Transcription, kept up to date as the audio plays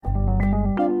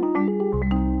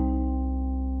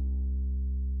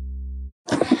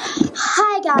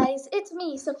guys, it's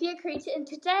me, Sophia Creech, and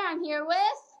today I'm here with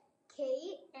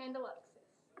Kate and Alexis.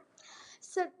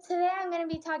 So today I'm going to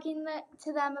be talking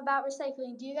to them about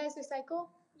recycling. Do you guys recycle?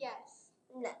 Yes.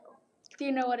 No. Do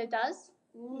you know what it does?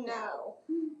 No.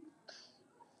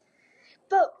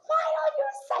 But why don't you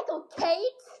recycle,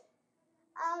 Kate?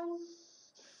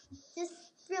 Just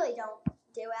really don't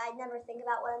do it. I never think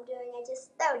about what I'm doing. I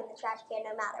just throw it in the trash can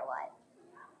no matter what.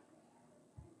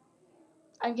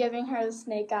 I'm giving her the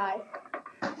snake eye.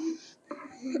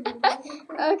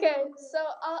 Okay, so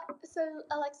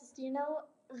Alexis, do you know?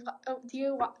 Why do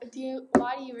you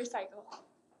recycle?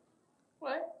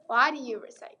 What? Why do you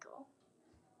recycle?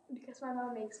 Because my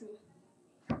mom makes me.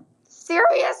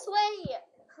 Seriously?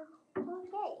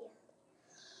 Okay.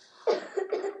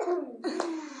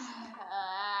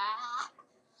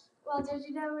 Well, did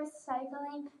you know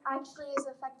recycling actually is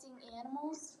affecting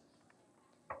animals?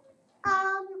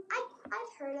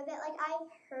 I've heard of it. I've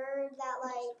heard that,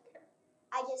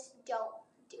 I just don't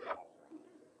do it anyway.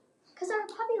 Because our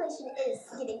population is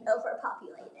getting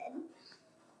overpopulated.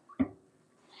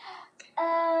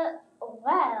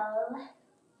 Well,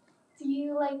 do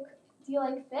you like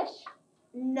fish?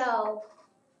 No.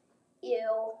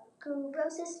 Ew.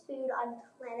 Grossest food on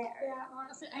planet Earth. Yeah,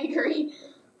 honestly, I agree.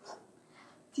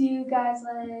 Do you guys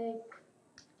like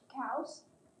cows?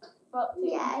 Well,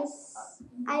 Yes.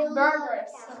 I love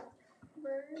burgers. cows.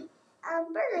 Bird.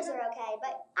 Burgers are okay,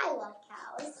 but I love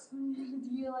cows. Do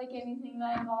you like anything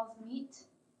that involves meat?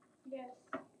 Yes.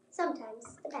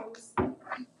 Sometimes. Depends.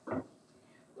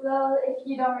 Well, if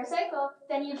you don't recycle,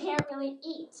 then you can't really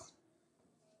eat.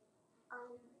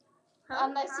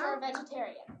 Unless you're a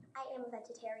vegetarian. I am a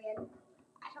vegetarian.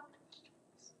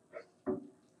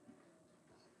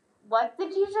 What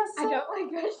did you just say? I don't like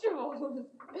vegetables.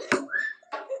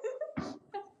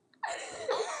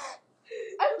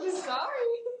 I'm sorry.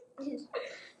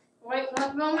 Wait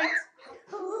 1 moment.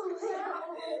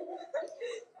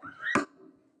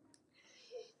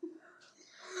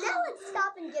 Now let's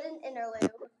stop and get an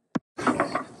interlude.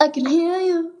 I can hear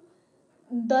you,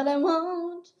 but I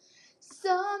won't.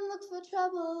 Some look for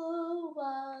trouble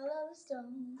while others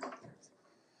don't.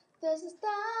 There's 1,000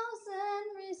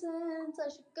 reasons I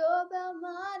should go about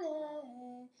my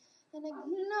day and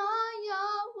ignore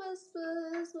your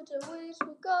whispers, which I wish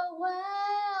would go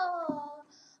well.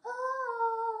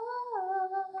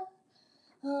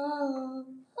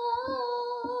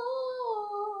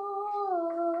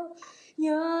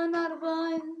 You're not a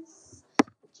voice,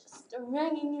 just a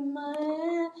ringing in my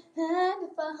ear. And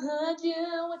if I heard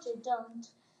you, which I don't,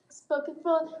 spoken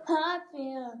for I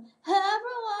feel.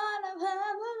 Everyone I've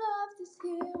ever loved is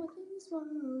here with these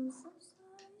words. I'm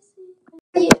sorry,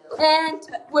 secret. And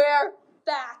we're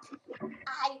back.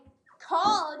 I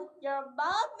called your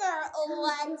mother,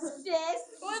 Alexis.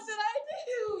 What did I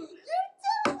do? You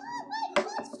don't like my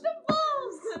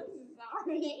vegetables.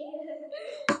 Sorry.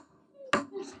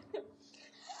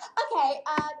 Okay,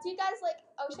 do you guys like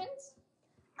oceans?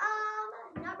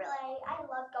 Not really. I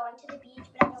love going to the beach,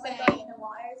 but I don't like going in the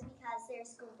waters because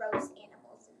there's gross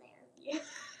animals in there. Yeah.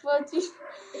 Well, do you...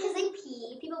 Because they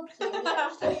pee. People pee in the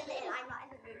ocean, and I'm not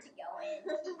in the mood to go in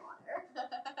the water.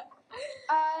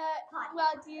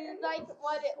 Well, do you like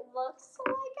what it looks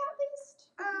like at least?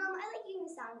 I like hearing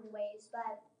the sound of the waves,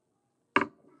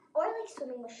 or I like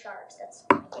swimming with sharks. That's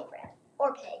my favorite.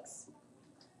 Or pigs.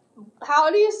 How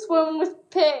do you swim with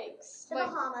pigs? The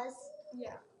Bahamas.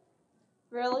 Yeah.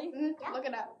 Really? Mm-hmm. Yeah. Look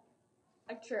it up.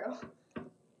 Like true.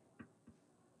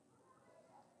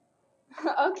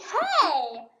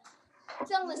 Okay.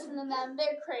 Don't listen to them.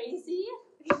 They're crazy.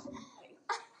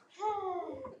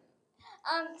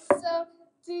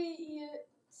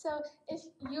 So if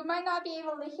you might not be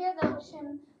able to hear the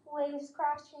ocean waves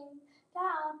crashing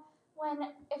down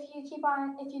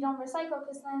if you don't recycle,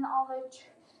 because then all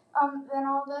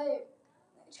the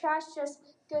trash just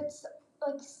gets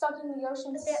stuck in the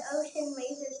ocean. But the ocean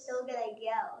waves are still gonna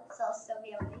go, so I'll still be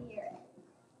able to hear it.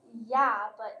 Yeah,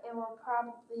 but it will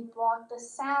probably block the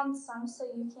sound some, so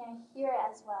you can't hear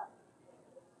it as well.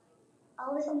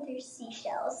 I'll listen through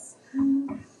seashells.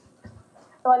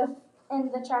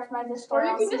 And the trash might Or destroy you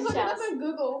all can just look it seashells. up on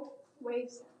Google. Wave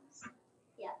sounds.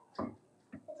 Yeah.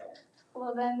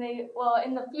 Well,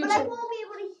 in the future. But I won't be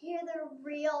able to hear the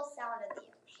real sound of the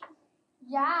ocean.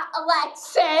 Yeah,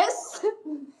 Alexis.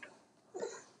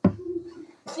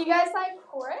 Do you guys like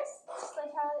forests?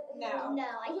 Like how? No.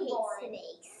 I Those are hate boring.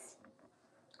 snakes.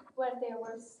 What if they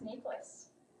were snakeless?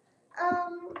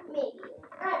 Maybe.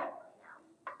 I don't really know.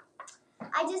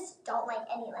 I just don't like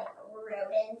any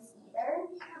rodents either.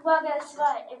 Well, guess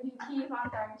what? If you keep on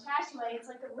throwing trash away, it's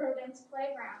like a rodent's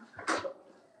playground.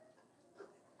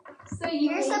 So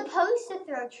You're supposed to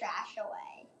throw trash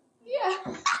away. Yeah,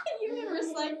 you can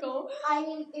recycle. I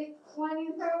mean, when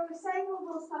you throw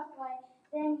recyclable stuff away,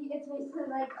 then it's basically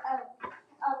like a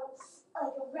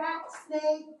rat,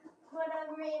 snake,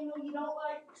 whatever animal you don't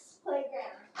like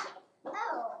playground.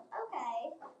 Oh,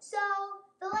 okay. So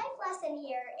the life lesson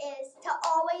here is to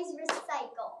always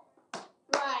recycle.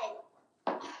 Right.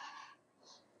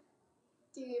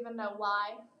 Do you even know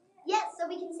why? Yes, so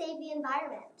we can save the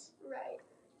environment. Right.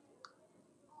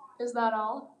 Is that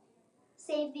all?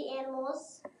 Save the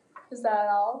animals. Is that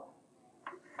all?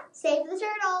 Save the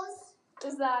turtles.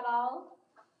 Is that all?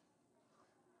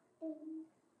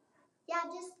 Yeah,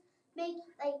 just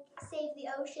save the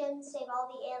ocean, save all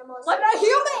the animals. What about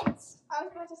humans? I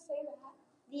was about to say that.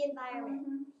 The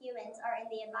environment. Humans are in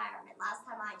the environment, last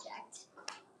time I checked.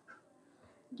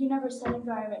 You never said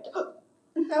environment.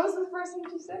 That was the first thing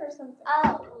you said or something.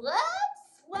 Oh, Lex?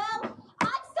 Well,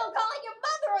 I'm still calling your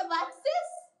mother Alexis.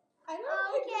 I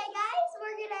know. Okay, guys,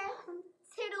 we're gonna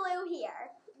toodaloo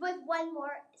here with one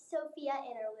more Sophia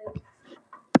interlude.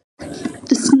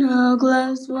 The snow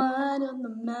glows white on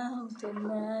the mountain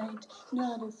night,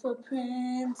 not a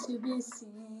footprint to be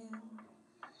seen.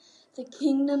 The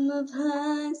kingdom of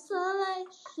isolation,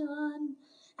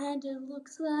 and it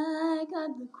looks like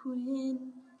I'm the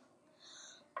queen.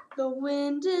 The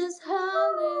wind is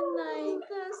howling like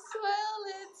a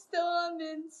swelling storm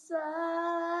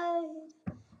inside.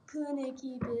 Couldn't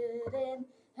keep it in,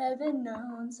 heaven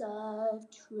knows I've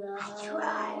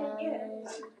tried.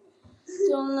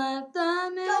 Don't let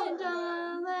them in,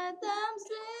 don't let them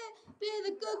see. Be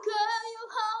the good girl you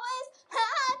always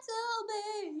had to be.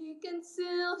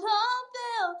 Conceal, don't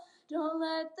feel, don't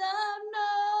let them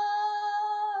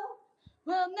know.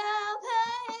 Well, now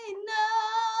they know.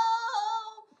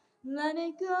 Let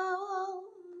it go,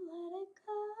 let it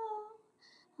go.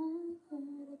 I put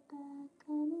it back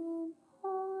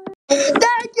anymore.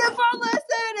 Thank you for listening.